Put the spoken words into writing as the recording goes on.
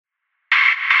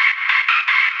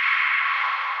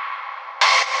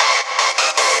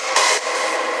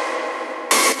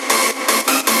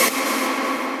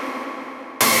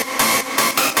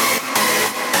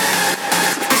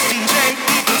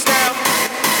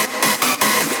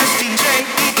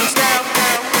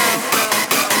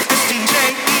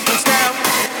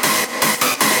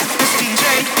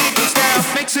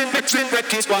mixing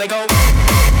records while I go.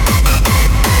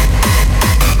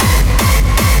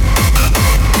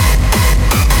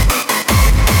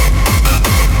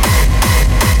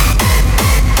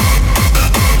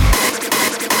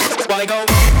 While I go.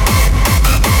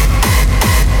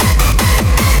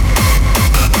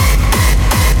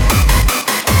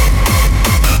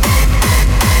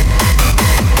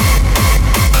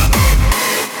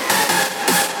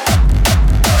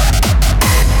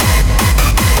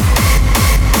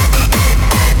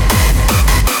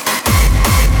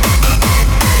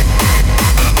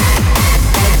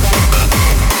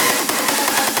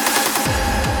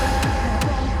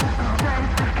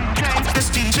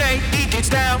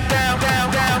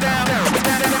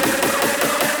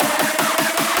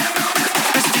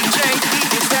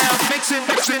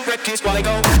 Records while I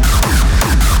go.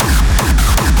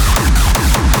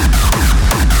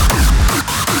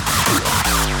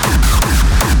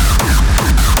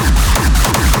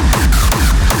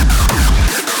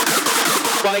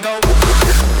 While I go.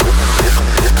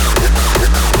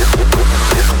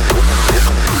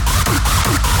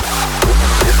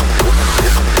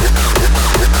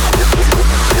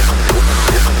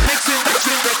 Mixing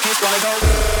records while I go.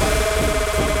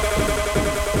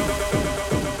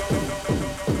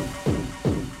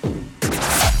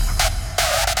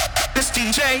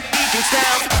 Deejay, he gets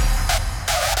down.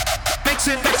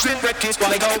 Mixing records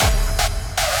while I go.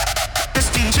 This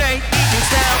Deejay, he gets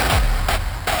down.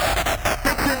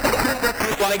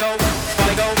 While I go, while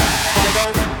I go, while I go,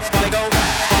 while I go, while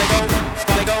I go, while I go,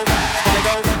 while I go, while I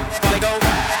go, while I go, while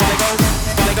I go, while I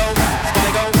go, while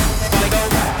I go, while I go,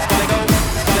 while I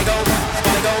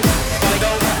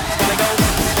go, while I go,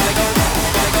 while I go, while I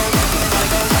go, while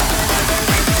I go, while I go.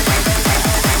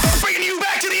 Bringing you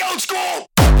back to the old school.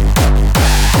 Records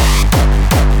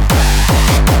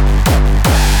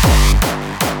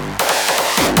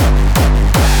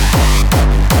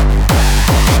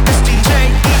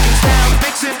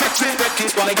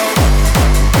while I go.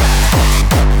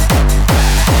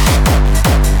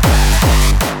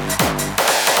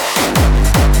 Bringing you back to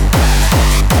the old school.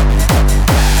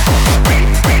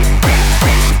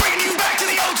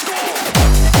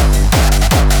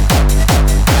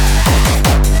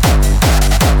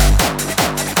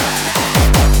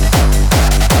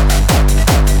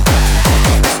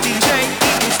 This Deejay,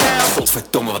 he gets down.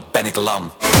 Godverdomme, wat ben ik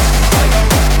lam.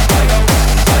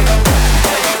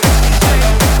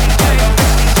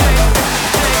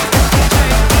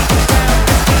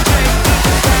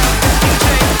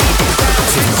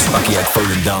 Bakkie uit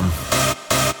Volendam.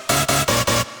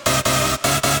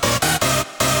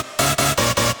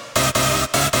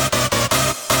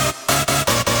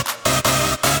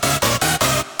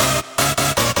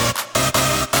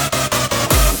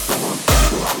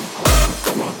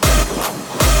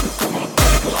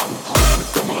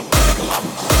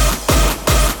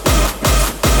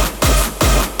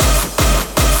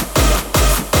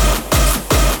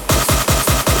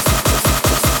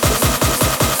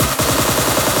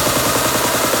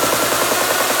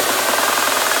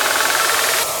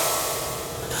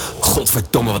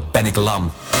 Godverdomme, wat ben ik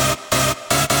lam.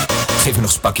 Geef me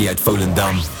nog spakkie uit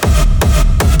Volendam.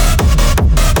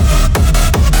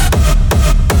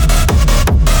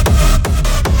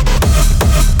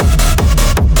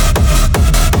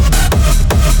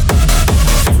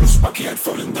 Geef me nog spakkie uit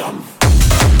Volendam.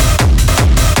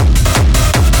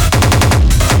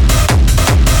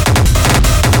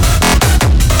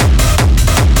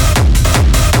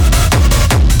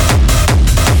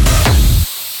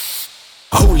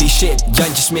 Shit,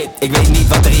 Jantje Smit, ik weet niet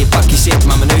wat er in je pakje zit,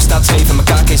 maar mijn neus staat scheef en mijn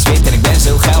kaak is wit en ik ben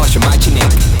zo geil als je maatje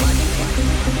nikt.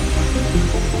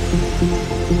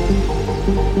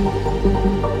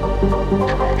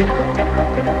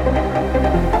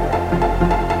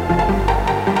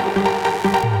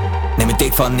 Neem een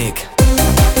dik van Nick.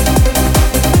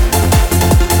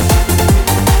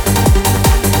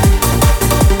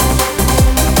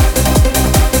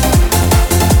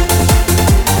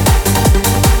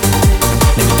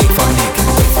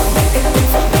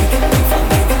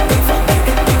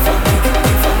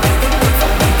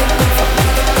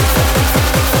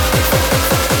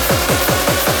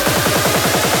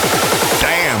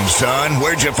 Son,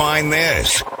 where'd you find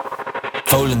this?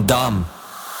 Volendam.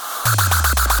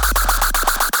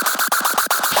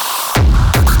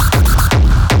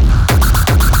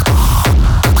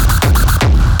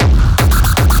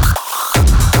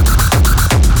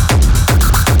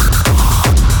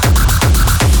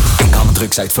 Ik haal mijn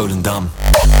drugs uit Volendam.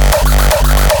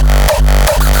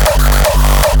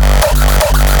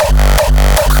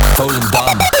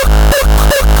 Volendam.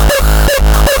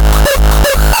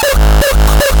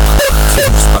 Geef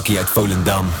me een spakkie uit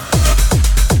Volendam.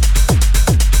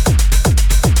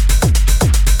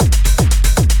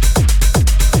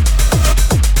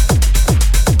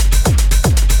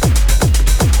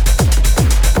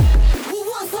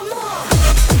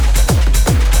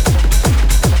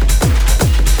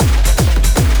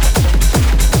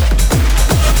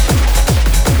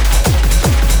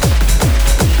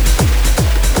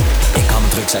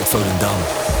 Anderex uit Volendam.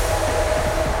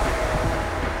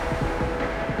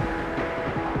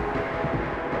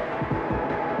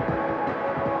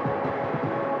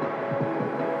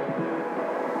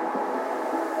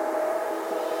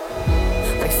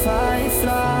 Like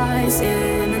fireflies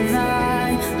in the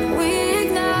night, we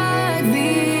ignite,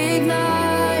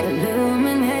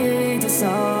 illuminate the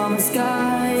summer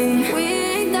sky. We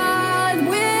ignite,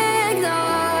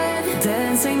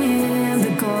 dancing in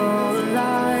the cold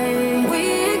light. We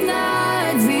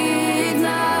ignite,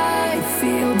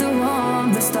 feel the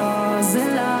warmth, the stars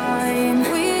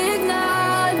align. We ignite,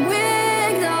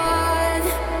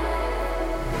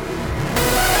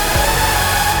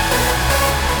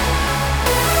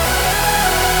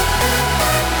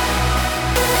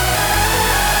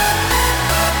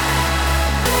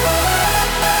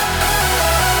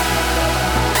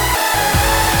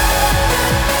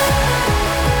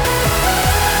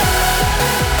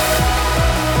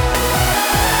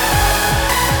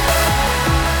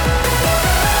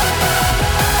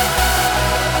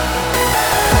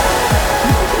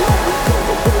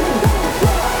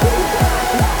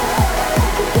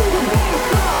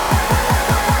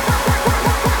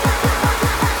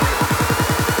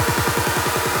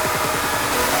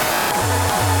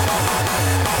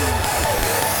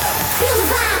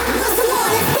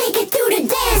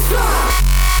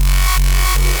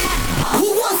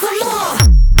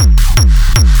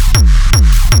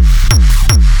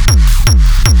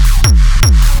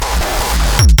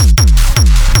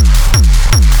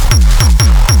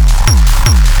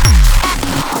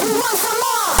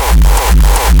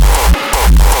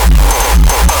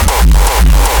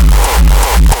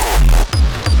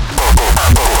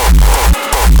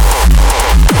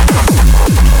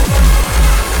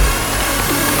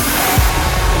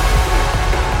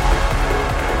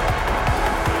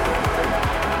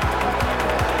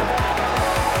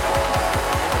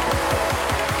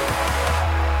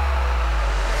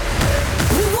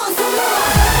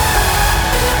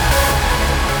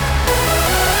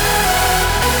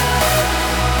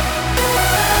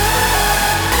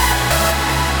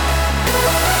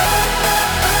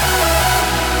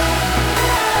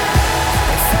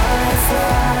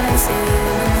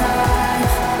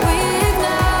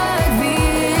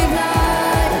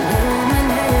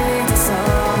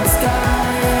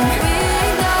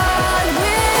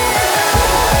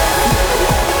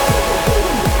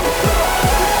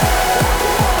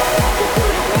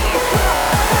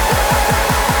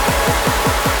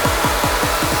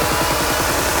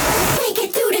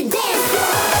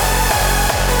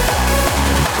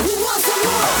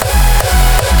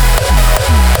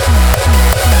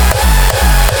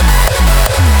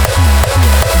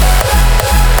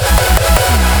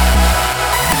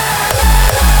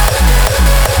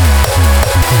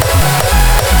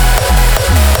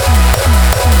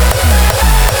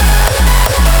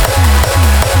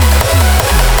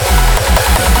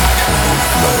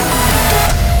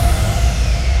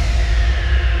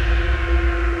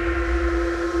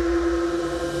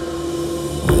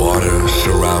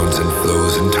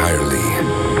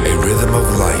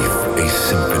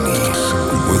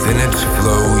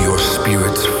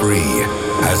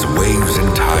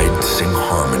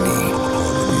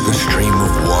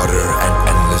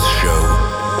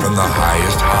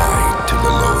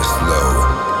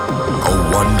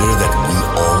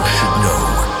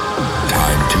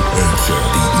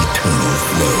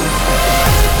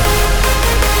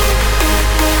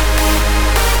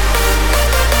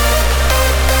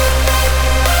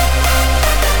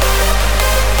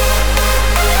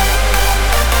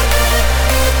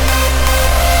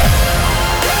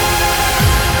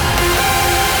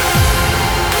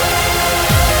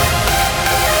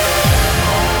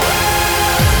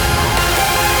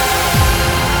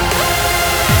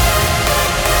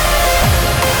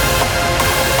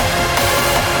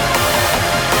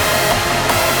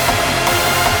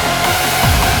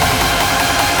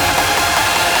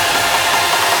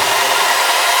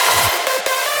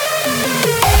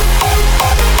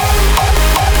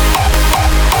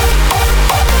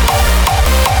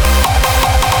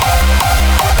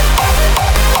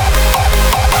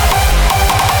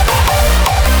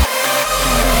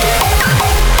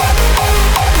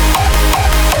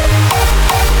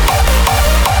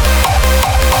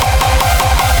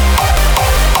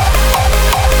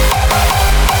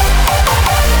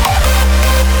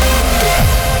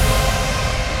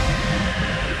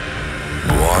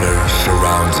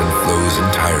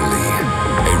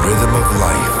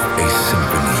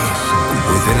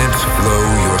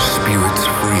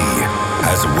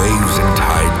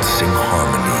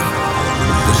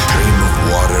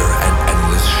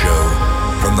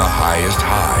 highest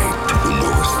high to the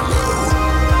lowest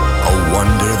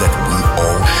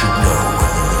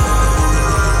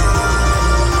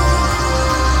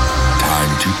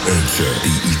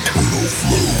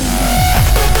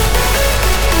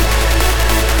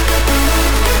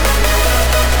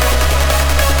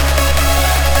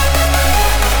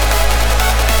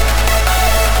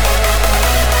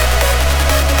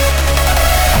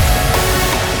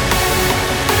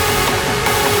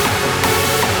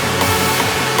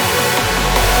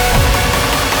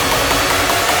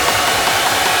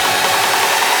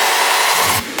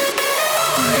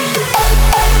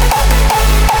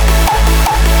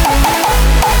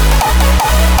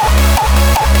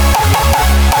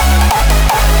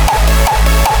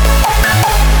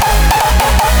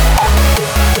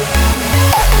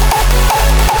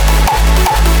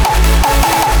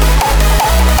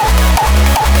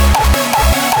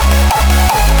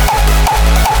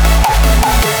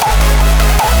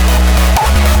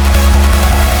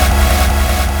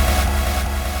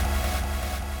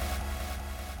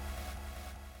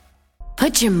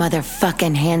Put your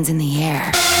motherfucking hands in the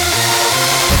air.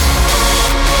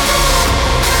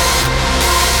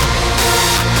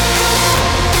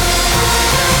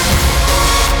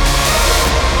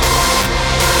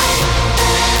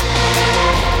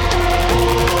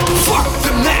 Fuck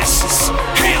the masses,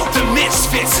 hail the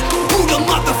misfits. Who the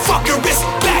motherfucker is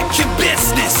back in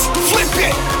business? Flip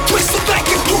it, twist it like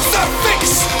a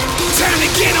crucifix. Time to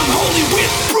get unholy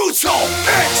with Brutal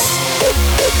X.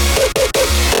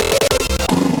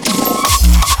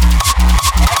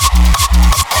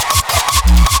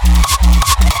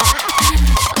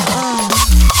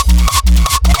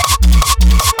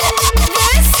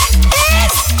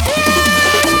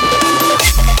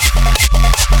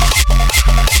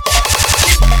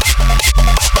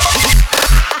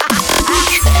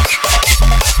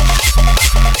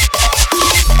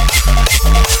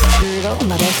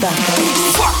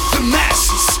 Fuck the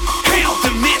masses, hail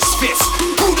the misfits.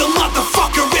 Who the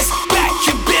motherfucker is back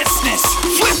in business?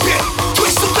 Flip it,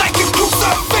 twist it like a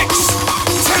crucifix.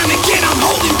 Time to get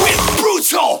unholy with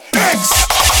Brutal X.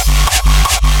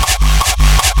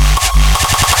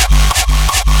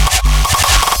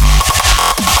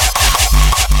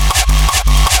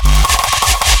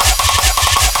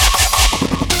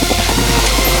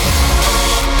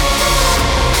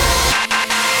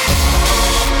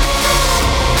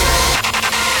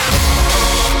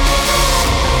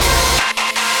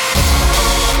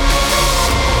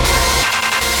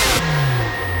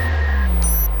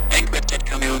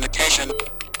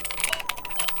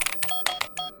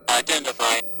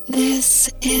 This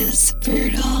is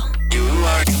brutal. You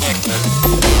are connected.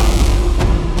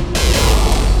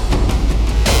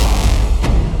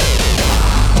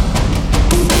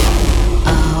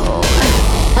 Oh.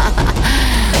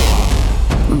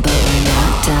 But we're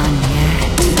not done yet.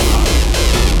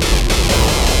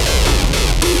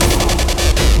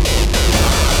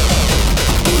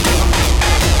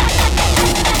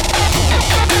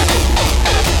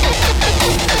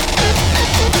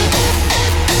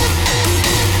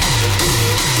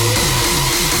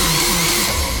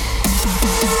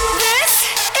 This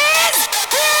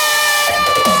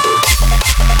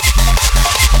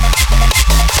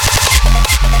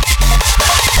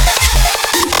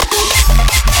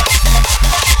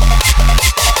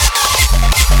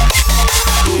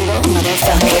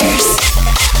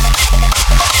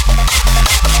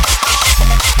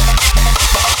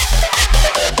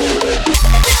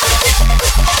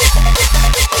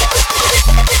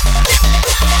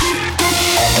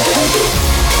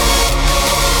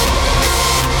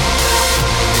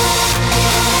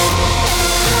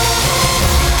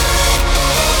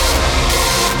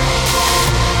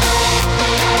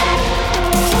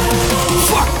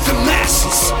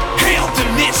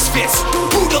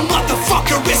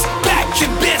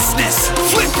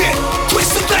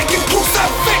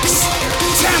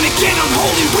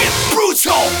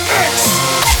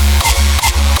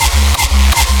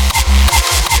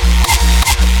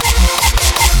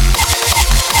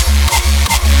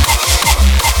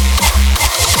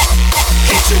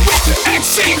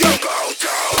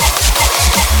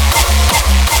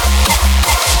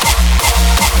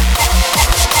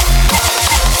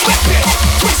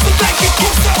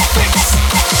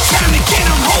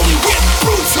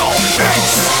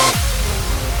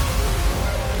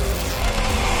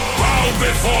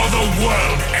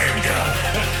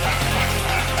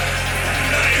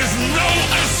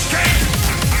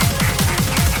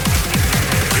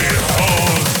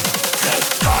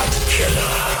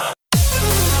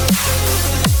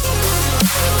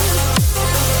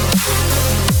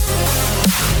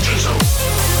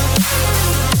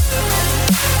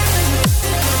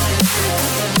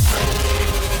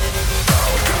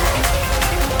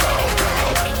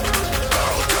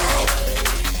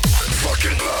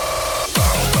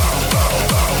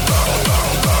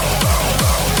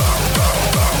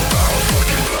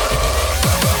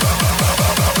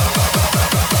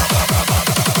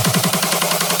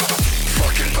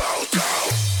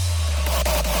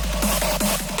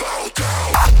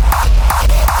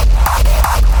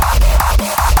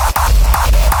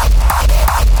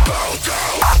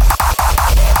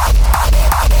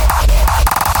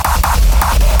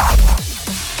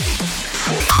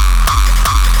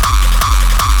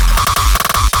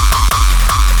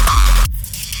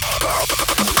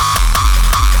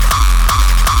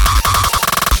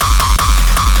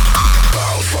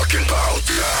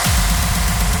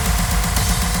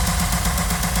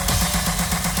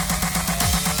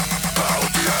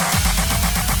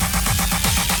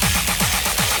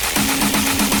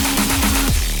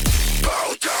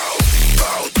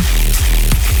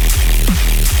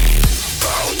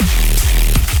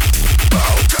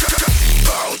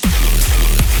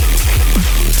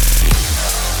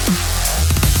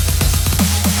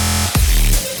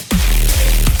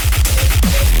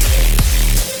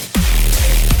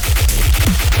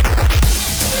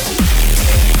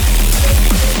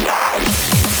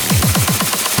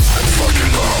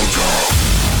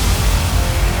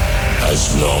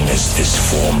as this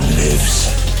form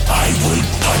lives, I will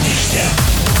punish them.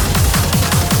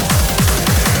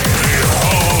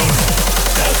 Behold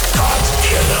the God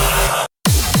Killer.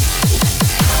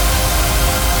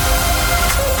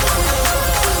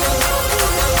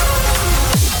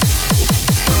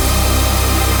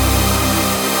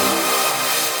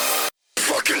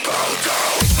 Fucking bow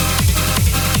down.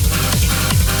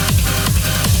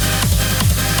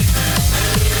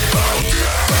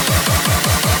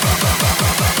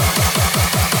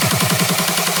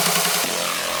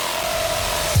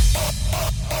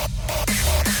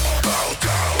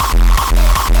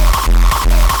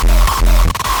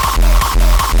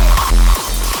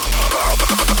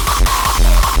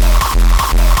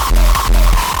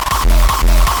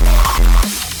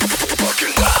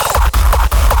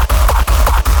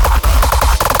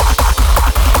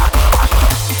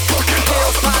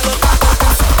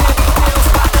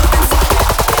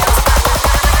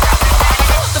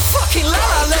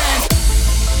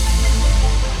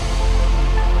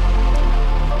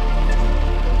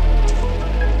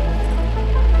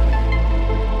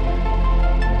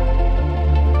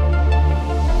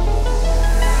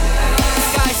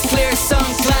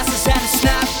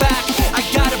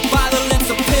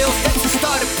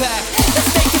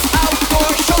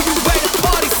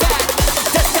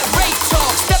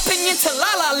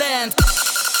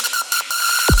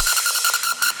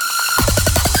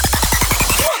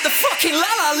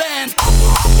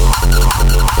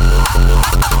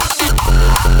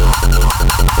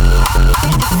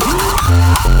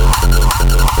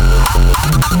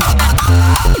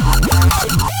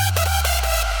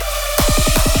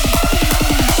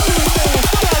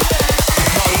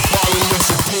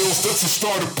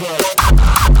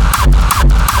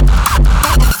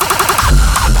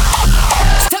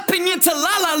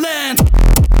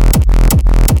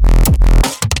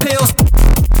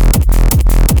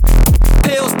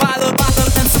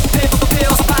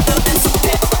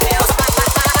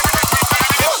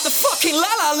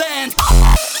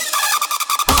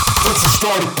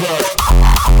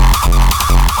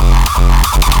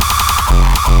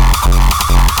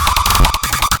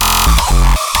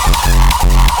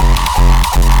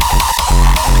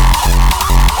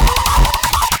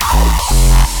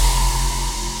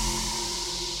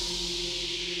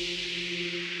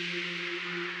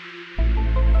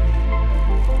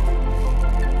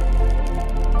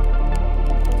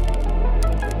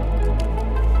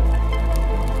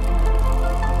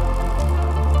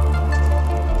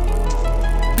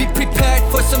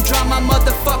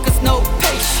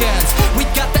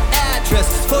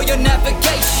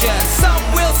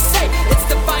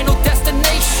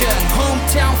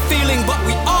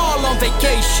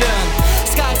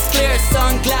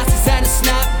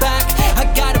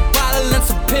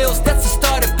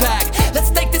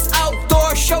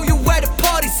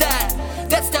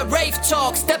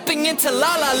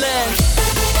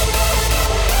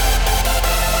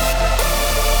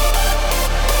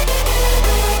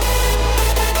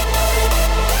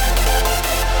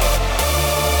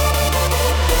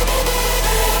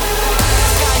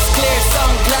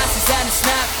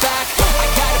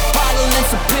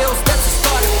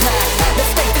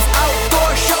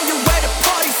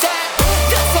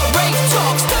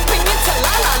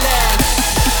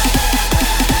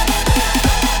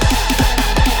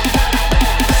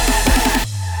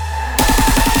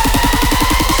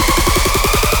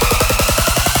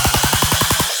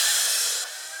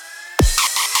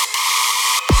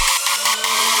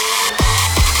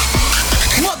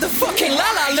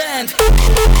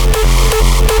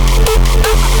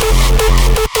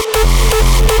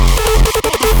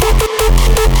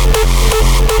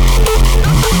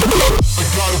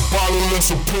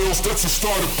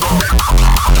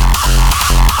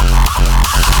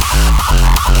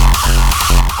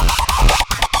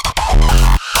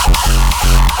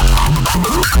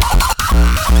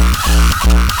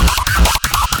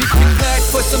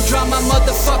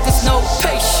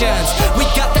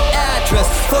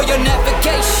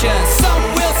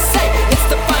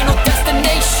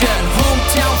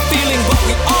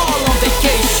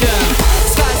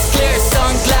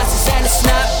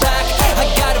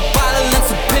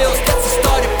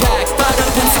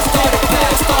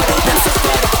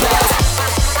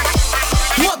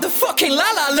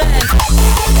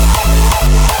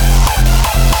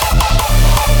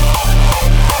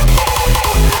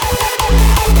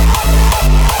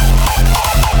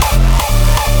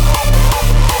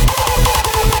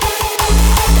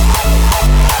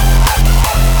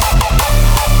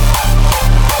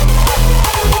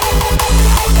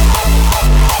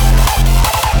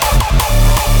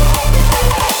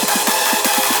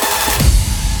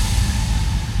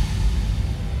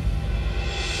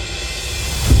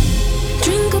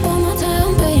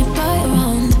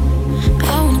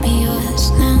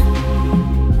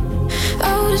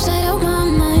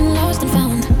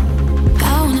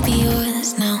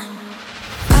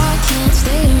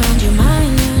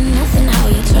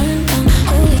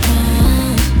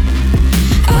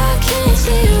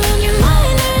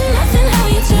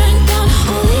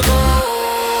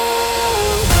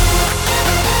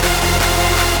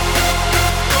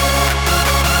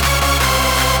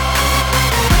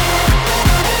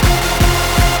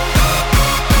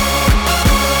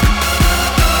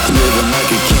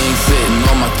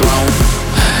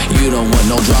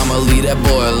 no drama, leave that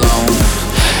boy alone.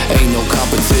 Ain't no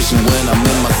competition when I'm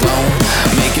in my zone.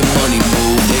 Making money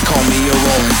move, they call me a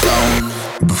rolling stone.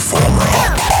 The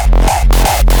fallout.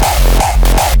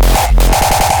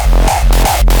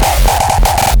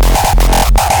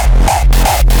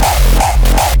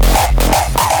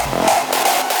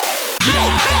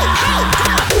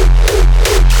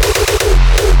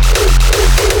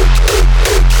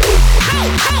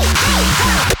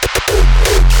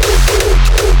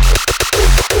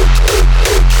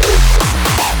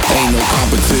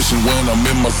 When I'm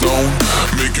in my zone,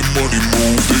 making money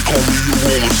move, they call me a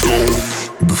rolling stone.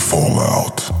 The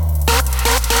fallout.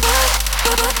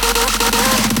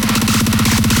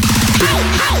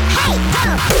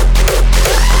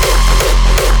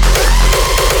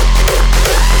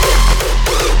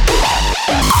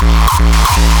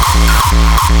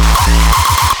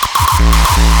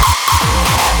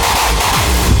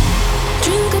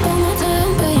 Drink up on my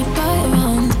time, baby, bite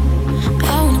around.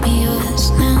 I wanna be yours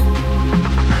now.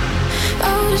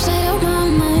 Out of sight, out my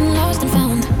mind, lost and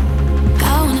found.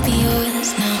 I wanna be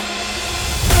yours now.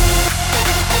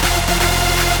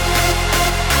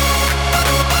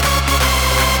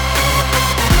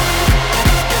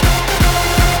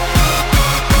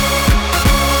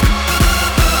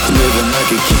 Living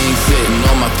like a king sitting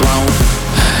on my throne.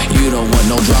 You don't want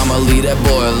no drama, leave that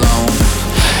boy alone.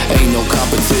 Ain't no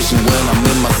competition when I'm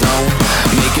in my zone.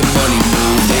 Making money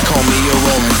move, they call me a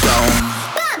rolling stone.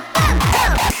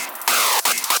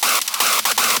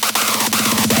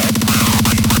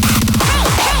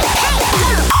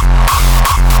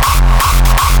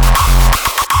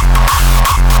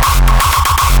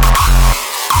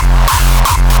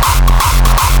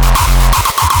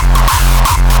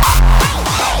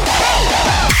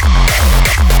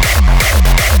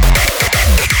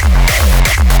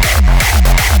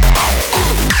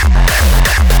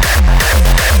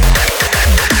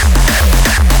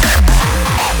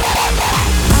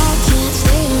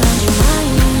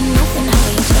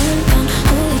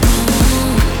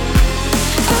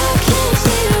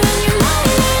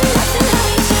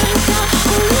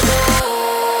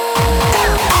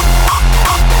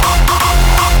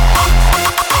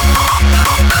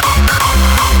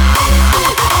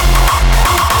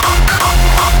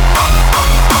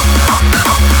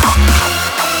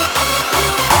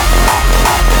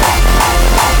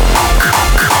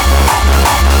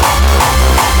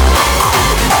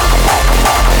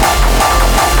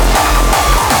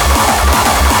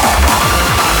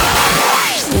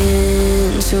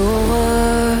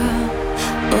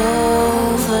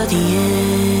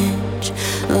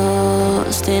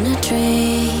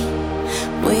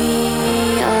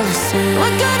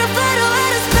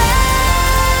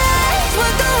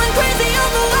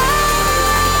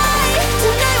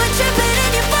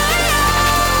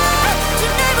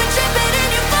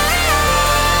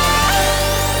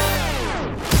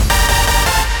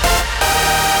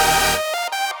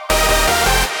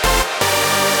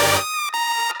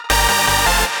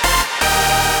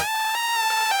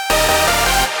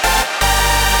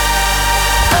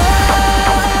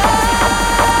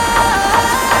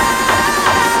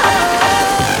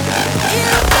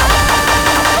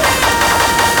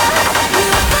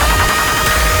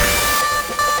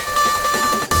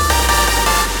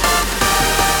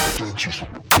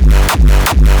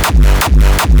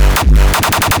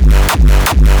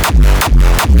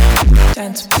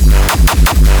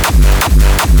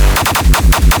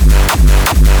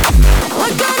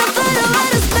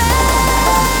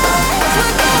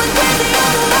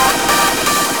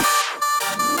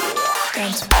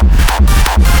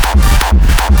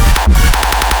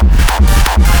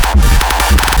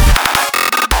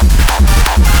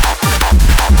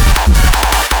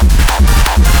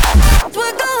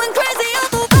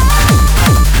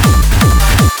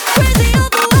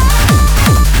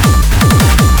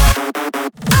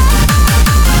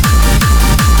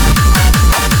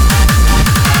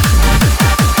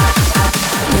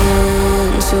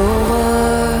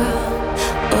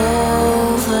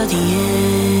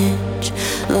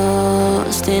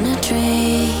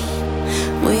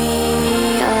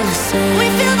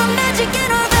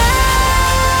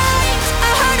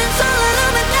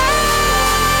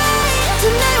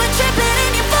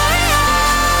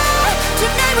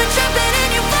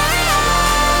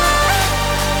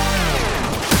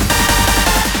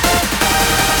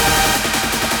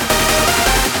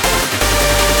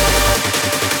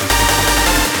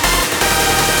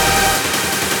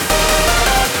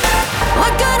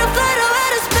 We're gonna fly to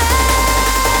outer space.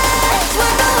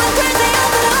 We're going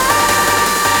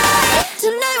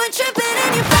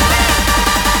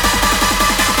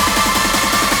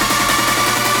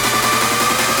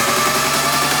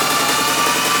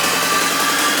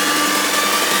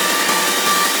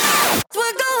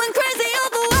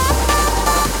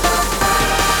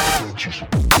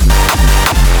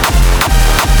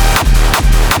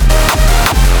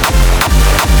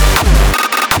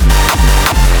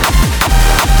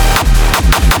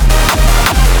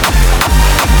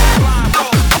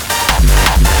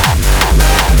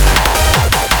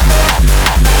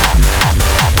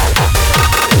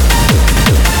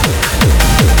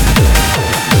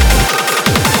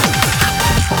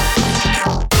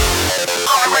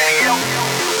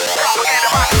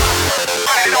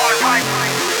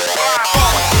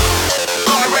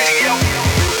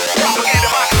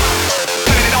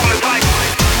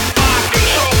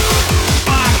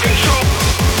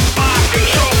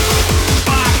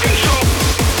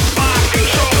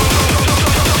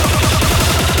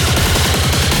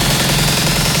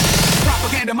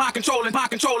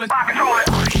controlling, mind controlling.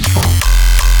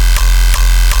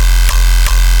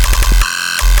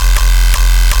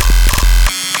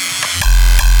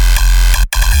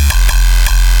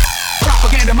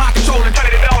 Propaganda, mind controlling,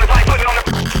 turning it down, it's like putting it on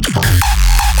the.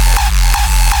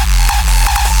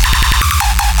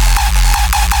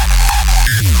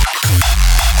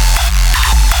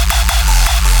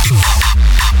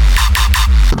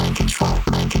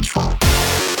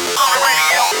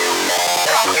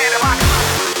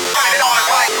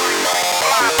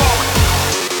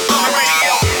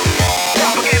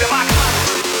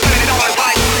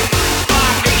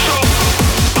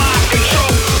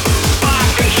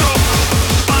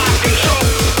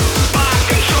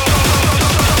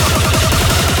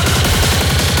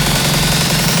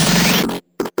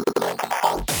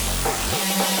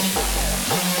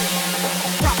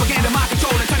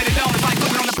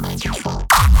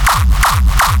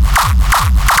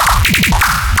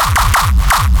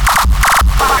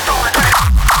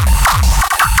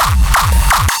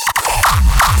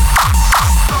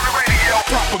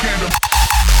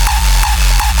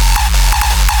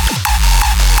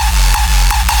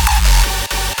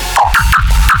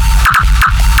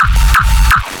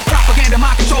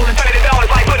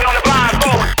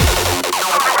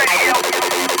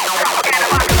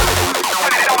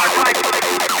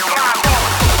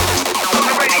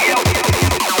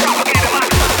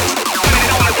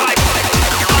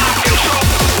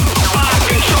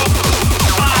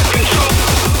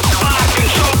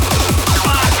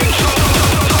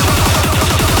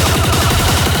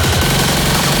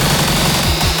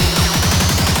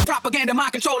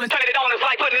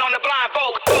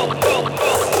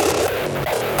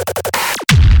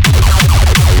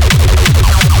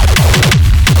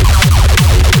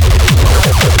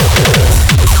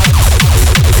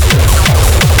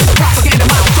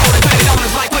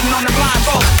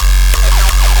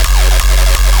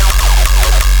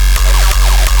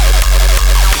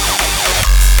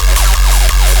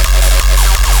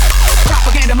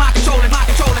 Mind controlling.